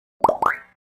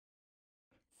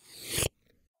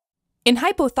In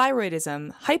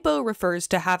hypothyroidism, hypo refers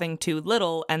to having too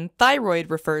little and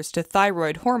thyroid refers to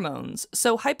thyroid hormones,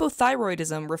 so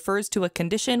hypothyroidism refers to a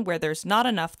condition where there's not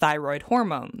enough thyroid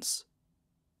hormones.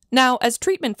 Now, as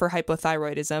treatment for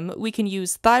hypothyroidism, we can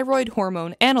use thyroid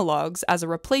hormone analogs as a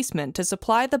replacement to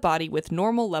supply the body with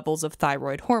normal levels of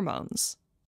thyroid hormones.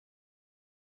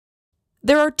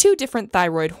 There are two different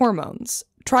thyroid hormones,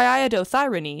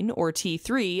 triiodothyronine, or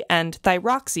T3, and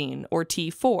thyroxine, or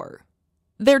T4.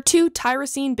 They're two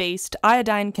tyrosine-based,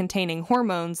 iodine-containing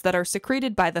hormones that are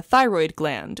secreted by the thyroid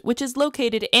gland, which is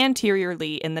located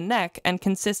anteriorly in the neck and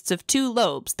consists of two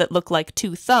lobes that look like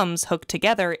two thumbs hooked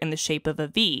together in the shape of a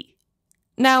V.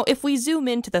 Now, if we zoom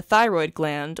into the thyroid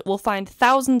gland, we'll find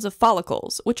thousands of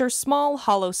follicles, which are small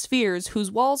hollow spheres whose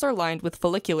walls are lined with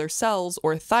follicular cells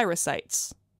or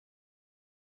thyrocytes.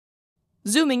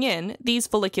 Zooming in, these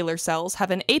follicular cells have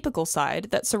an apical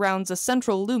side that surrounds a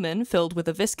central lumen filled with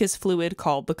a viscous fluid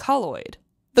called the colloid.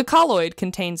 The colloid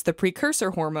contains the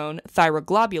precursor hormone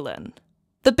thyroglobulin.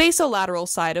 The basolateral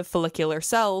side of follicular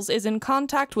cells is in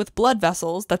contact with blood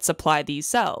vessels that supply these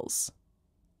cells.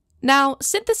 Now,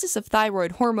 synthesis of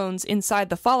thyroid hormones inside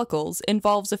the follicles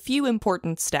involves a few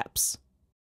important steps.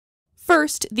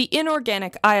 First, the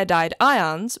inorganic iodide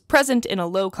ions, present in a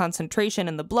low concentration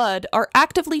in the blood, are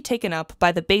actively taken up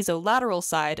by the basolateral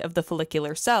side of the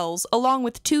follicular cells along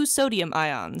with two sodium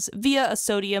ions via a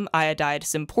sodium iodide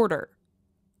symporter.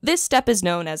 This step is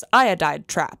known as iodide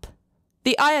trap.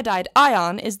 The iodide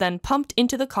ion is then pumped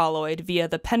into the colloid via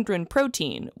the pendrin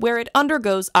protein, where it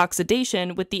undergoes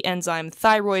oxidation with the enzyme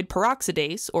thyroid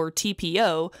peroxidase, or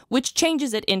TPO, which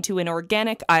changes it into an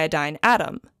organic iodine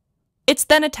atom. It's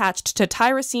then attached to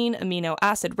tyrosine amino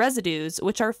acid residues,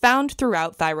 which are found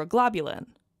throughout thyroglobulin.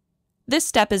 This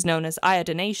step is known as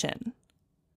iodination.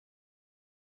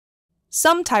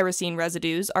 Some tyrosine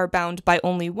residues are bound by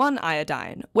only one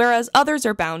iodine, whereas others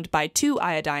are bound by two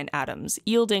iodine atoms,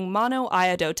 yielding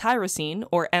monoiodotyrosine,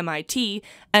 or MIT,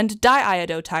 and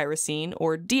diiodotyrosine,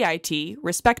 or DIT,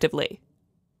 respectively.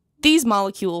 These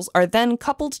molecules are then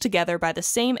coupled together by the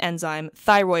same enzyme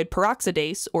thyroid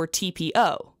peroxidase, or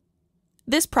TPO.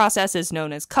 This process is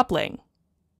known as coupling.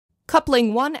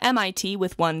 Coupling one MIT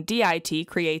with one DIT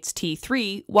creates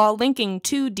T3, while linking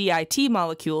two DIT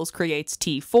molecules creates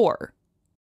T4.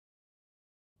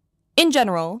 In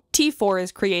general, T4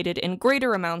 is created in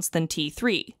greater amounts than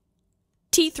T3.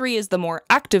 T3 is the more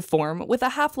active form with a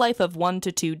half-life of 1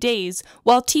 to 2 days,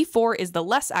 while T4 is the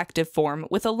less active form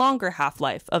with a longer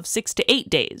half-life of 6 to 8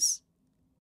 days.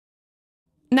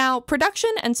 Now, production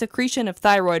and secretion of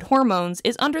thyroid hormones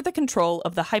is under the control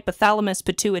of the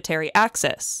hypothalamus-pituitary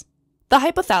axis. The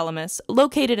hypothalamus,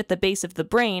 located at the base of the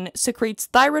brain, secretes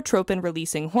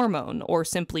thyrotropin-releasing hormone, or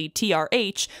simply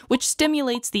TRH, which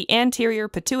stimulates the anterior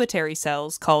pituitary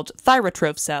cells, called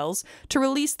thyrotroph cells, to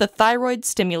release the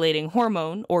thyroid-stimulating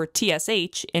hormone, or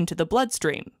TSH, into the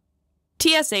bloodstream.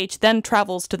 TSH then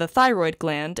travels to the thyroid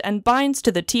gland and binds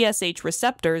to the TSH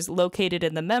receptors located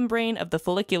in the membrane of the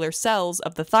follicular cells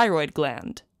of the thyroid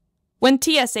gland. When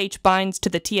TSH binds to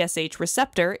the TSH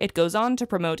receptor, it goes on to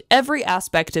promote every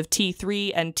aspect of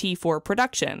T3 and T4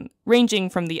 production, ranging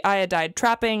from the iodide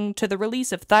trapping to the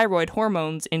release of thyroid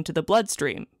hormones into the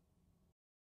bloodstream.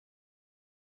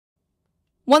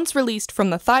 Once released from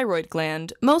the thyroid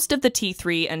gland, most of the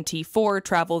T3 and T4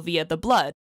 travel via the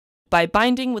blood, by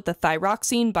binding with the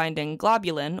thyroxine-binding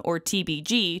globulin, or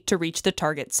TBG, to reach the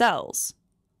target cells.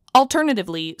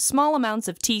 Alternatively, small amounts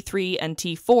of T3 and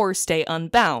T4 stay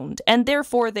unbound, and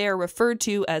therefore they are referred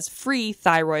to as free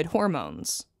thyroid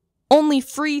hormones. Only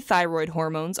free thyroid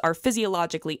hormones are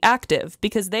physiologically active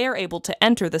because they are able to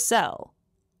enter the cell.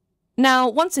 Now,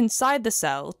 once inside the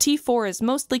cell, T4 is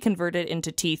mostly converted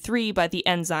into T3 by the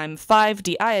enzyme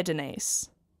 5-deiodinase.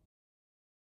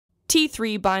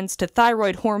 T3 binds to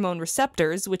thyroid hormone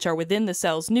receptors, which are within the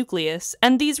cell's nucleus,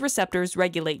 and these receptors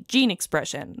regulate gene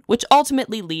expression, which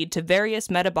ultimately lead to various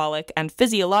metabolic and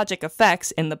physiologic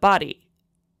effects in the body.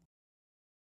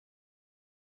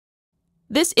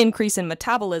 This increase in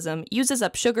metabolism uses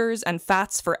up sugars and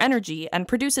fats for energy and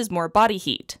produces more body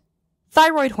heat.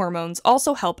 Thyroid hormones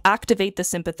also help activate the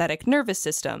sympathetic nervous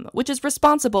system, which is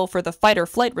responsible for the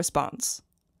fight-or-flight response.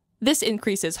 This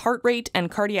increases heart rate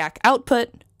and cardiac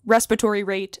output, respiratory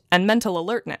rate, and mental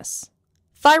alertness.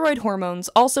 Thyroid hormones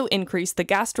also increase the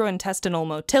gastrointestinal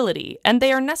motility, and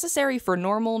they are necessary for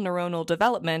normal neuronal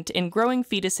development in growing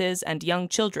fetuses and young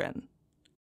children.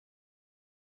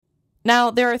 Now,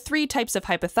 there are 3 types of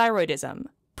hypothyroidism: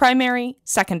 primary,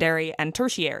 secondary, and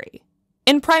tertiary.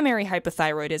 In primary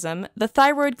hypothyroidism, the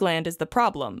thyroid gland is the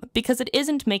problem because it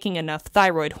isn't making enough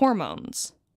thyroid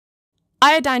hormones.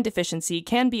 Iodine deficiency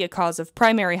can be a cause of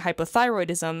primary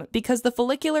hypothyroidism because the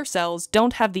follicular cells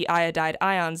don't have the iodide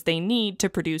ions they need to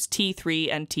produce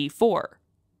T3 and T4.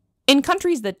 In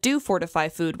countries that do fortify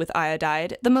food with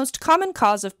iodide, the most common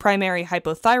cause of primary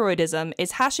hypothyroidism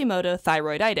is Hashimoto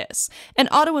thyroiditis, an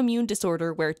autoimmune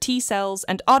disorder where T cells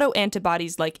and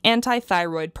autoantibodies like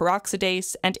anti-thyroid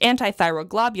peroxidase and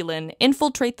anti-thyroglobulin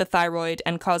infiltrate the thyroid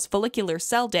and cause follicular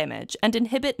cell damage and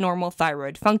inhibit normal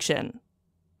thyroid function.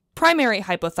 Primary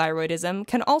hypothyroidism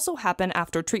can also happen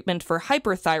after treatment for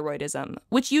hyperthyroidism,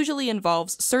 which usually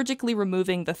involves surgically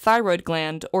removing the thyroid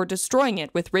gland or destroying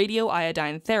it with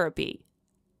radioiodine therapy.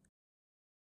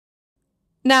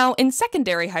 Now, in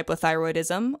secondary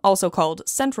hypothyroidism, also called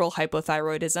central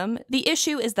hypothyroidism, the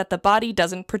issue is that the body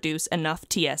doesn't produce enough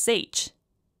TSH.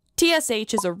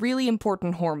 TSH is a really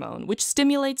important hormone which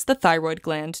stimulates the thyroid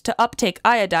gland to uptake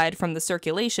iodide from the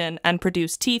circulation and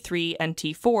produce T3 and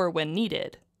T4 when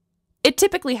needed. It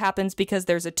typically happens because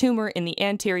there's a tumor in the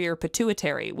anterior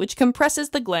pituitary, which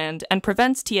compresses the gland and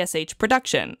prevents TSH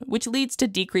production, which leads to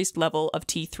decreased level of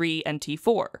T3 and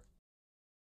T4.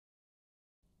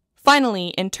 Finally,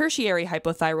 in tertiary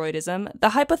hypothyroidism, the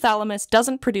hypothalamus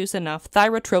doesn't produce enough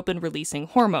thyrotropin-releasing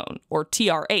hormone, or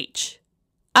TRH.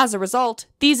 As a result,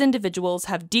 these individuals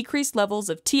have decreased levels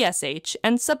of TSH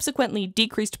and subsequently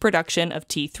decreased production of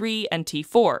T3 and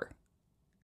T4.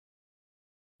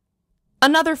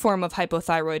 Another form of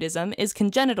hypothyroidism is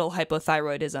congenital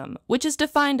hypothyroidism, which is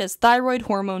defined as thyroid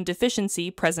hormone deficiency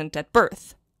present at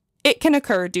birth. It can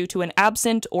occur due to an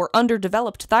absent or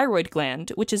underdeveloped thyroid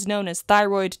gland, which is known as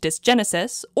thyroid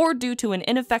dysgenesis, or due to an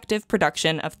ineffective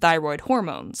production of thyroid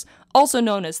hormones, also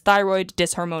known as thyroid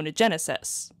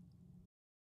dysharmonigenesis.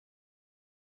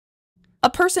 A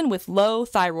person with low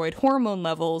thyroid hormone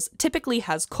levels typically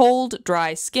has cold,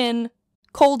 dry skin,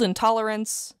 cold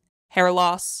intolerance, hair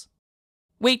loss,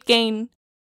 weight gain,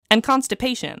 and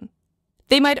constipation.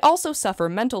 They might also suffer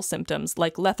mental symptoms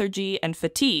like lethargy and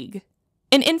fatigue.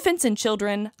 In infants and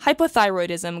children,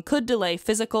 hypothyroidism could delay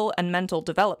physical and mental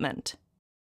development.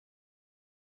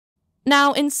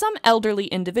 Now, in some elderly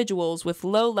individuals with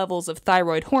low levels of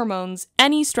thyroid hormones,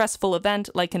 any stressful event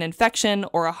like an infection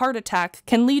or a heart attack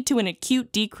can lead to an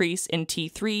acute decrease in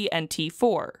T3 and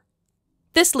T4.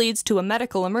 This leads to a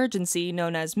medical emergency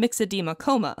known as myxedema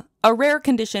coma, a rare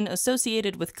condition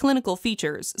associated with clinical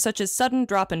features such as sudden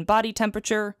drop in body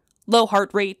temperature, low heart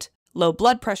rate, low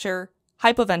blood pressure,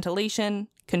 hypoventilation,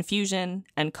 confusion,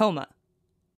 and coma.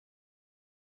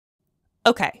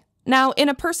 Okay, now in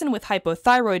a person with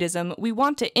hypothyroidism, we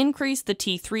want to increase the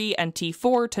T3 and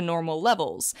T4 to normal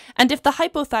levels, and if the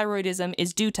hypothyroidism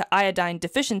is due to iodine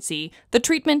deficiency, the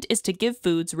treatment is to give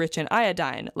foods rich in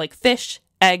iodine, like fish,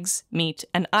 eggs, meat,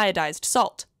 and iodized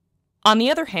salt. On the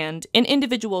other hand, in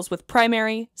individuals with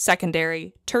primary,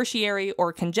 secondary, tertiary,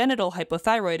 or congenital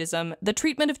hypothyroidism, the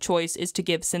treatment of choice is to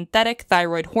give synthetic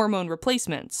thyroid hormone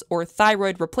replacements, or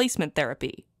thyroid replacement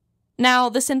therapy. Now,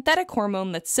 the synthetic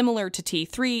hormone that's similar to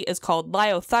T3 is called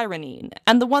liothyronine,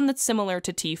 and the one that's similar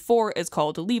to T4 is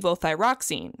called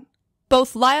levothyroxine.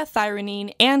 Both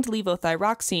liothyronine and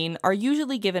levothyroxine are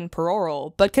usually given per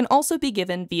oral, but can also be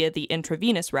given via the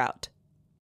intravenous route.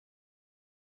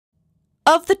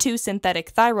 Of the two synthetic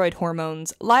thyroid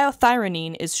hormones,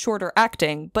 liothyronine is shorter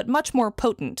acting, but much more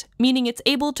potent, meaning it's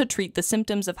able to treat the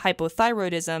symptoms of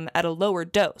hypothyroidism at a lower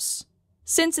dose.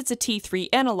 Since it's a T3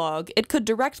 analog, it could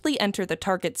directly enter the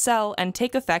target cell and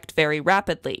take effect very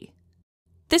rapidly.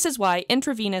 This is why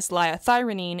intravenous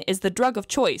liothyronine is the drug of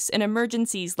choice in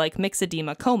emergencies like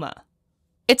myxedema coma.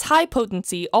 Its high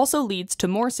potency also leads to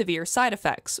more severe side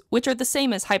effects, which are the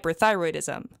same as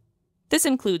hyperthyroidism. This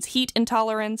includes heat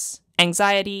intolerance,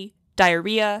 anxiety,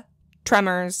 diarrhea,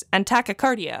 tremors, and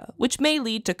tachycardia, which may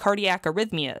lead to cardiac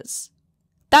arrhythmias.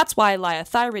 That's why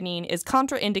liothyronine is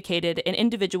contraindicated in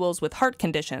individuals with heart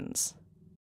conditions.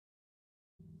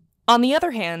 On the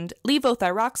other hand,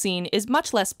 levothyroxine is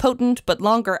much less potent but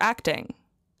longer acting.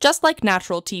 Just like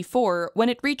natural T4, when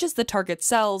it reaches the target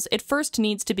cells, it first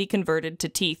needs to be converted to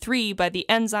T3 by the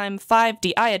enzyme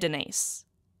 5-deiodinase.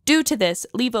 Due to this,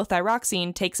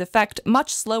 levothyroxine takes effect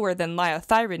much slower than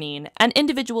liothyronine, and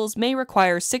individuals may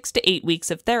require 6 to 8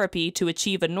 weeks of therapy to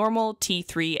achieve a normal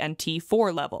T3 and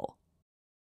T4 level.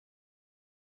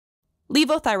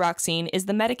 Levothyroxine is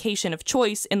the medication of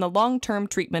choice in the long-term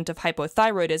treatment of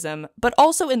hypothyroidism, but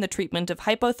also in the treatment of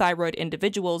hypothyroid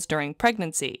individuals during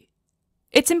pregnancy.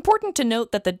 It's important to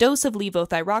note that the dose of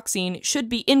levothyroxine should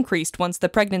be increased once the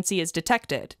pregnancy is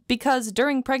detected, because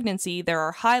during pregnancy there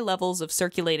are high levels of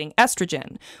circulating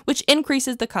estrogen, which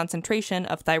increases the concentration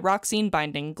of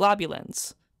thyroxine-binding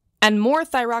globulins. And more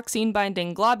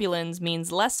thyroxine-binding globulins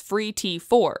means less free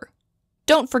T4.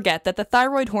 Don't forget that the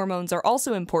thyroid hormones are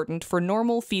also important for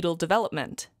normal fetal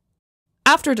development.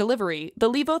 After delivery,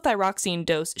 the levothyroxine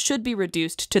dose should be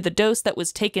reduced to the dose that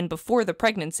was taken before the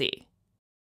pregnancy.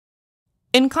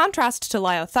 In contrast to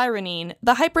liothyronine,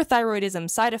 the hyperthyroidism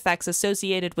side effects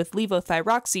associated with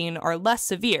levothyroxine are less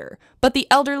severe, but the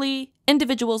elderly,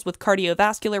 individuals with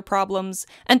cardiovascular problems,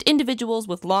 and individuals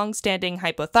with long-standing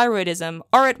hypothyroidism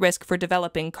are at risk for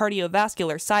developing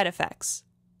cardiovascular side effects.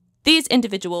 These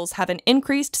individuals have an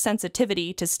increased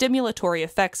sensitivity to stimulatory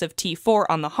effects of T4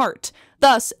 on the heart,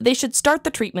 thus they should start the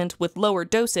treatment with lower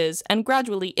doses and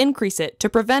gradually increase it to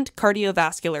prevent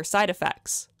cardiovascular side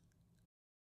effects.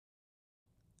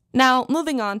 Now,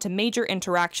 moving on to major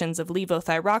interactions of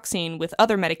levothyroxine with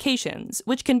other medications,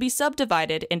 which can be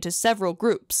subdivided into several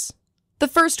groups. The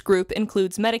first group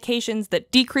includes medications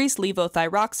that decrease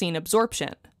levothyroxine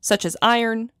absorption, such as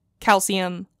iron,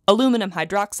 calcium, aluminum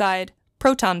hydroxide,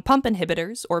 proton pump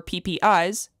inhibitors, or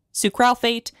PPIs,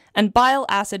 sucralfate, and bile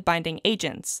acid-binding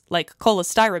agents, like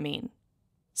cholestyramine.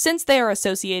 Since they are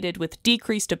associated with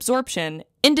decreased absorption,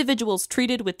 individuals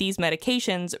treated with these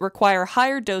medications require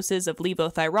higher doses of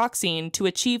levothyroxine to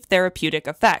achieve therapeutic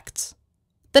effects.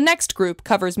 The next group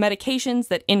covers medications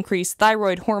that increase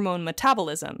thyroid hormone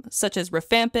metabolism, such as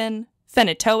rifampin,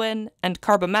 phenytoin, and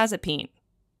carbamazepine.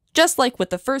 Just like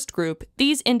with the first group,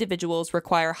 these individuals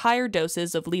require higher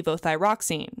doses of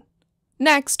levothyroxine.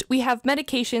 Next, we have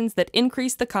medications that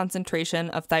increase the concentration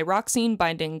of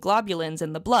thyroxine-binding globulins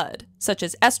in the blood, such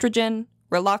as estrogen,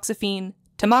 raloxifene,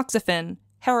 tamoxifen,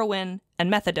 heroin,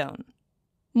 and methadone.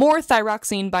 More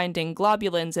thyroxine-binding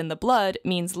globulins in the blood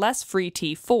means less free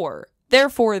T4.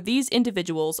 Therefore, these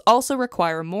individuals also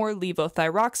require more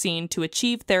levothyroxine to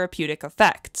achieve therapeutic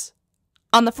effects.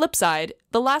 On the flip side,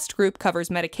 the last group covers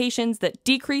medications that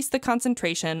decrease the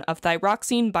concentration of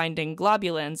thyroxine-binding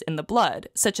globulins in the blood,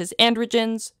 such as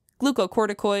androgens,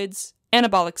 glucocorticoids,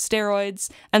 anabolic steroids,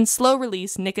 and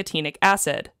slow-release nicotinic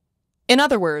acid. In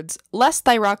other words, less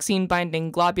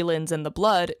thyroxine-binding globulins in the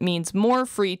blood means more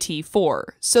free T4,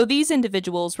 so these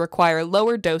individuals require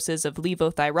lower doses of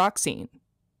levothyroxine.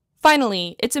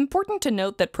 Finally, it's important to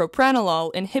note that propranolol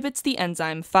inhibits the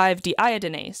enzyme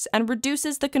 5-deiodinase and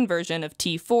reduces the conversion of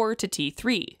T4 to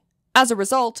T3. As a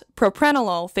result,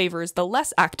 propranolol favors the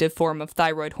less active form of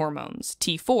thyroid hormones,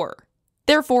 T4.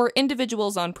 Therefore,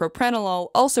 individuals on propranolol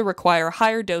also require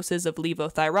higher doses of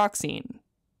levothyroxine.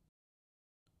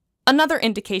 Another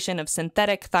indication of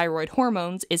synthetic thyroid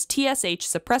hormones is TSH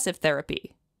suppressive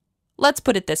therapy. Let's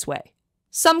put it this way.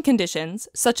 Some conditions,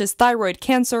 such as thyroid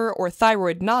cancer or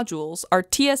thyroid nodules, are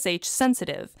TSH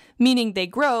sensitive, meaning they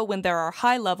grow when there are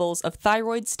high levels of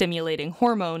thyroid-stimulating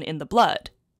hormone in the blood.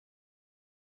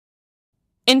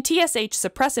 In TSH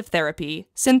suppressive therapy,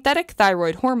 synthetic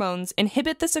thyroid hormones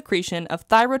inhibit the secretion of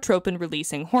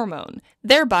thyrotropin-releasing hormone,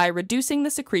 thereby reducing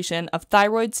the secretion of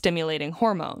thyroid-stimulating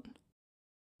hormone.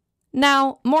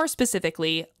 Now, more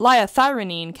specifically,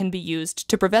 liothyronine can be used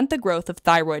to prevent the growth of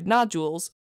thyroid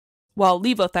nodules, while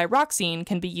levothyroxine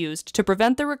can be used to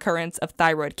prevent the recurrence of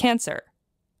thyroid cancer.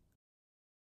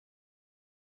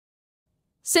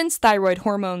 Since thyroid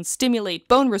hormones stimulate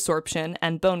bone resorption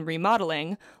and bone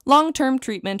remodeling, long-term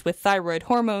treatment with thyroid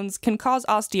hormones can cause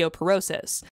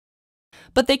osteoporosis,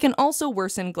 but they can also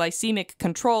worsen glycemic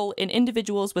control in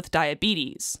individuals with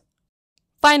diabetes.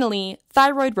 Finally,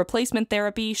 thyroid replacement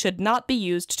therapy should not be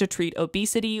used to treat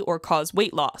obesity or cause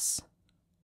weight loss.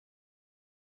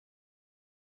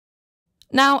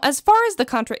 Now, as far as the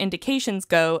contraindications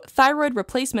go, thyroid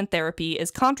replacement therapy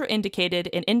is contraindicated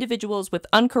in individuals with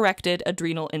uncorrected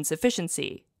adrenal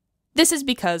insufficiency. This is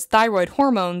because thyroid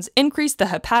hormones increase the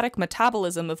hepatic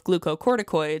metabolism of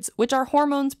glucocorticoids, which are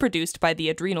hormones produced by the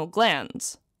adrenal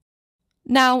glands.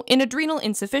 Now, in adrenal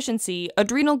insufficiency,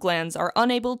 adrenal glands are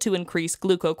unable to increase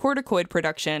glucocorticoid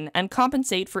production and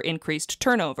compensate for increased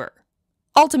turnover.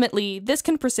 Ultimately, this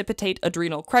can precipitate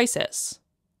adrenal crisis.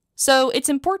 So, it's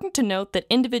important to note that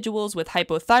individuals with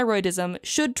hypothyroidism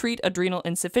should treat adrenal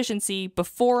insufficiency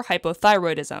before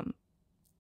hypothyroidism.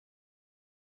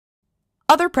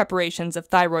 Other preparations of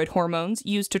thyroid hormones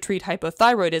used to treat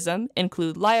hypothyroidism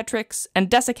include Liatrix and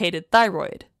desiccated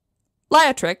thyroid.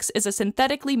 Liatrix is a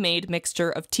synthetically made mixture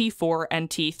of T4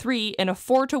 and T3 in a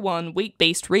 4:1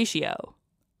 weight-based ratio.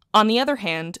 On the other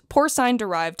hand,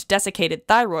 porcine-derived desiccated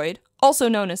thyroid, also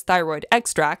known as thyroid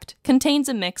extract, contains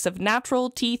a mix of natural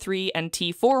T3 and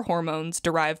T4 hormones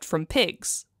derived from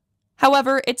pigs.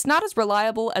 However, it's not as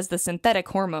reliable as the synthetic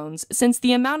hormones since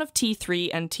the amount of T3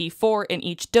 and T4 in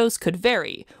each dose could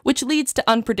vary, which leads to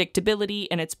unpredictability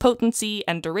in its potency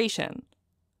and duration.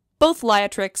 Both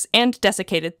Liatrix and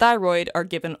desiccated thyroid are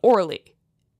given orally.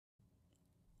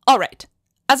 Alright,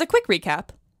 As a quick recap,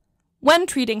 when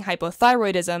treating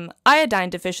hypothyroidism, iodine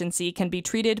deficiency can be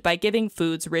treated by giving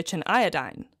foods rich in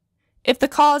iodine. If the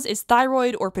cause is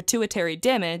thyroid or pituitary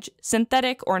damage,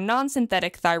 synthetic or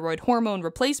non-synthetic thyroid hormone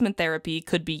replacement therapy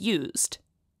could be used.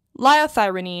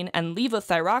 Liothyronine and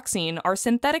levothyroxine are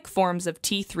synthetic forms of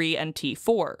T3 and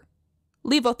T4.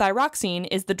 Levothyroxine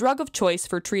is the drug of choice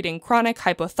for treating chronic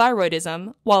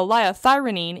hypothyroidism, while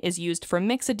liothyronine is used for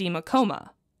myxedema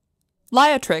coma.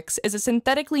 Liotrix is a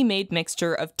synthetically made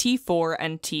mixture of T4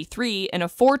 and T3 in a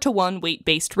 4:1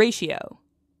 weight-based ratio.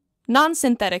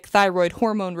 Non-synthetic thyroid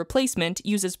hormone replacement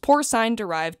uses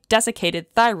porcine-derived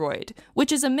desiccated thyroid,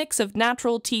 which is a mix of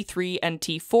natural T3 and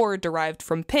T4 derived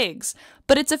from pigs,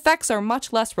 but its effects are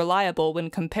much less reliable when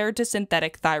compared to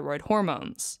synthetic thyroid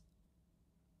hormones.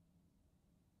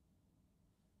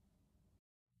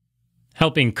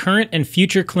 Helping current and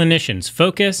future clinicians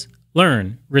focus,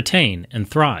 learn, retain, and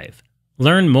thrive.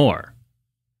 Learn more